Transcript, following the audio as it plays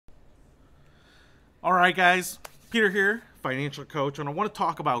All right, guys, Peter here, financial coach, and I want to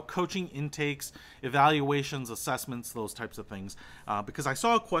talk about coaching intakes, evaluations, assessments, those types of things. Because I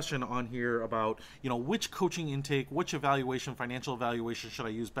saw a question on here about, which coaching intake, which evaluation, financial evaluation should I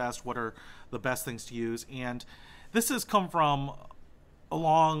use best? What are the best things to use? And this has come from a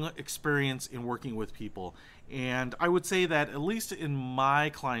long experience in working with people. And I would say that, at least in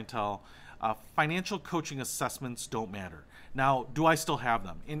my clientele, financial coaching assessments don't matter. Now, do I still have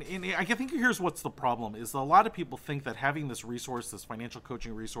them? And I think here's what's the problem is a lot of people think that having this resource, this financial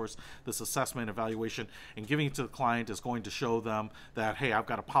coaching resource, this assessment evaluation, and giving it to the client is going to show them that, hey, I've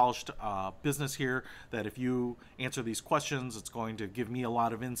got a polished business here, that if you answer these questions, it's going to give me a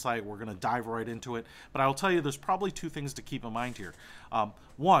lot of insight. We're going to dive right into it. But I'll tell you, there's probably two things to keep in mind here.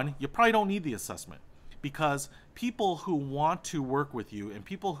 One, you probably don't need the assessment, because people who want to work with you and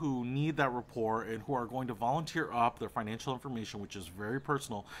people who need that rapport and who are going to volunteer up their financial information, which is very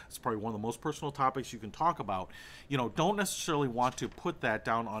personal, it's probably one of the most personal topics you can talk about, don't necessarily want to put that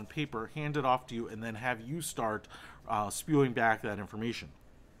down on paper, hand it off to you, and then have you start spewing back that information.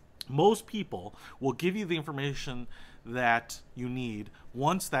 Most people will give you the information that you need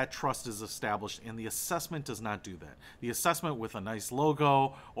once that trust is established, and the assessment does not do that. The assessment with a nice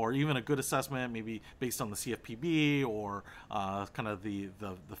logo, or even a good assessment, maybe based on the CFPB, or kind of the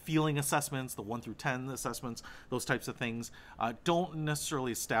feeling assessments, the 1 through 10 assessments, those types of things, don't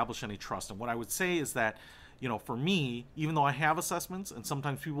necessarily establish any trust. And what I would say is that, for me, even though I have assessments, and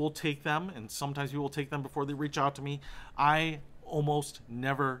sometimes people will take them, and sometimes people will take them before they reach out to me, I almost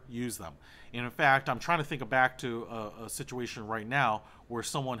never use them. And in fact, I'm trying to think back to a situation right now where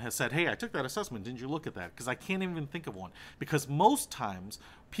someone has said, hey, I took that assessment, didn't you look at that? Because I can't even think of one. Because most times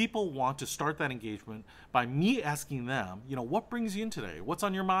people want to start that engagement by me asking them, what brings you in today? What's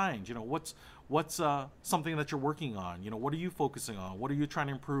on your mind? What's something that you're working on? What are you focusing on? What are you trying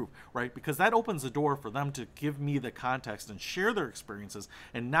to improve, right? Because that opens the door for them to give me the context and share their experiences,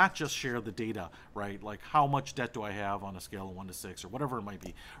 and not just share the data, right? Like, how much debt do I have on a scale of 1 to 6, or whatever it might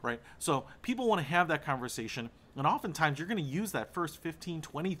be, right? So people want to have that conversation. And oftentimes you're going to use that first 15,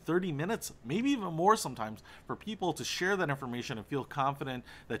 20, 30 minutes, maybe even more sometimes, for people to share that information and feel confident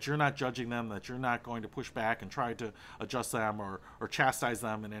that you're not judging them, that you're not going to push back and try to adjust them or chastise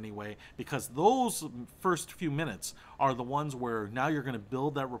them in any way. Because those first few minutes are the ones where now you're going to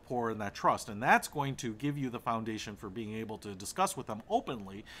build that rapport and that trust. And that's going to give you the foundation for being able to discuss with them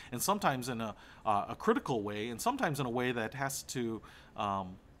openly, and sometimes in a critical way, and sometimes in a way that has to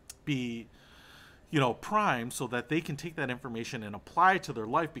be prime, so that they can take that information and apply it to their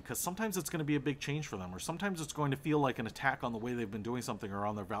life, because sometimes it's going to be a big change for them, or sometimes it's going to feel like an attack on the way they've been doing something or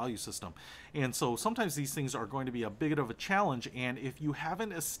on their value system. And so sometimes these things are going to be a bit of a challenge, and if you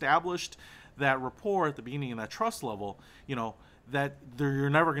haven't established that rapport at the beginning and that trust level, you're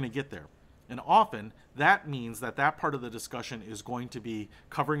never going to get there. And often that means that part of the discussion is going to be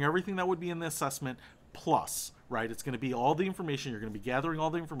covering everything that would be in the assessment plus, right? It's going to be all the information. You're going to be gathering all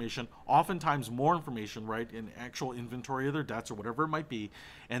the information, oftentimes more information, right, in actual inventory of their debts or whatever it might be.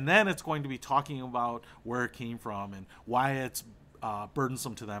 And then it's going to be talking about where it came from and why it's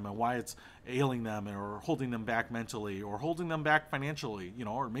burdensome to them, and why it's ailing them, or holding them back mentally, or holding them back financially,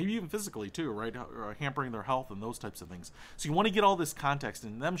 or maybe even physically too, right? Or hampering their health and those types of things. So you want to get all this context,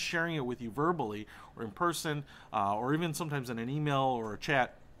 and them sharing it with you verbally or in person, or even sometimes in an email or a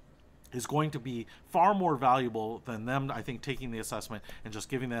chat, is going to be far more valuable than them, I think, taking the assessment and just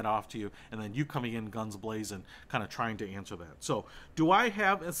giving that off to you, and then you coming in guns blazing, kind of trying to answer that. So do I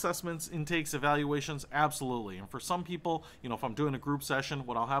have assessments, intakes, evaluations? Absolutely. And for some people, if I'm doing a group session,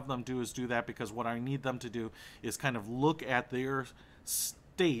 what I'll have them do is do that, because what I need them to do is kind of look at their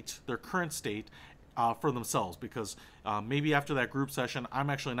state, their current state, for themselves, because maybe after that group session,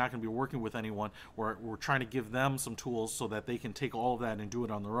 I'm actually not going to be working with anyone. We're trying to give them some tools so that they can take all of that and do it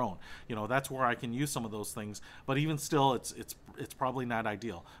on their own. That's where I can use some of those things, but even still, it's probably not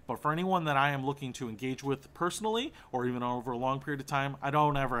ideal. But for anyone that I am looking to engage with personally, or even over a long period of time, I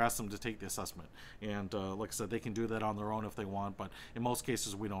don't ever ask them to take the assessment. And like I said, they can do that on their own if they want, but in most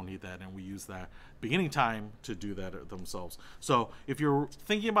cases we don't need that, and we use that beginning time to do that themselves. So if you're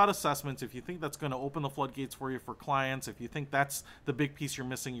thinking about assessments, if you think that's going to open the floodgates for you for clients, if you think that's the big piece you're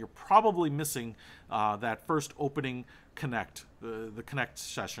missing, you're probably missing that first opening connect, the connect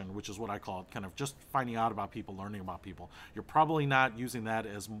session, which is what I call it, kind of just finding out about people, learning about people. You're probably not using that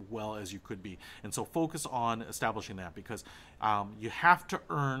as well as you could be. And so focus on establishing that, because you have to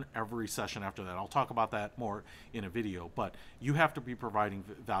earn every session after that. I'll talk about that more in a video, but you have to be providing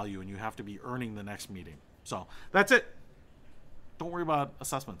value, and you have to be earning the next meeting. So that's it. Don't worry about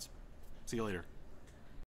assessments. See you later.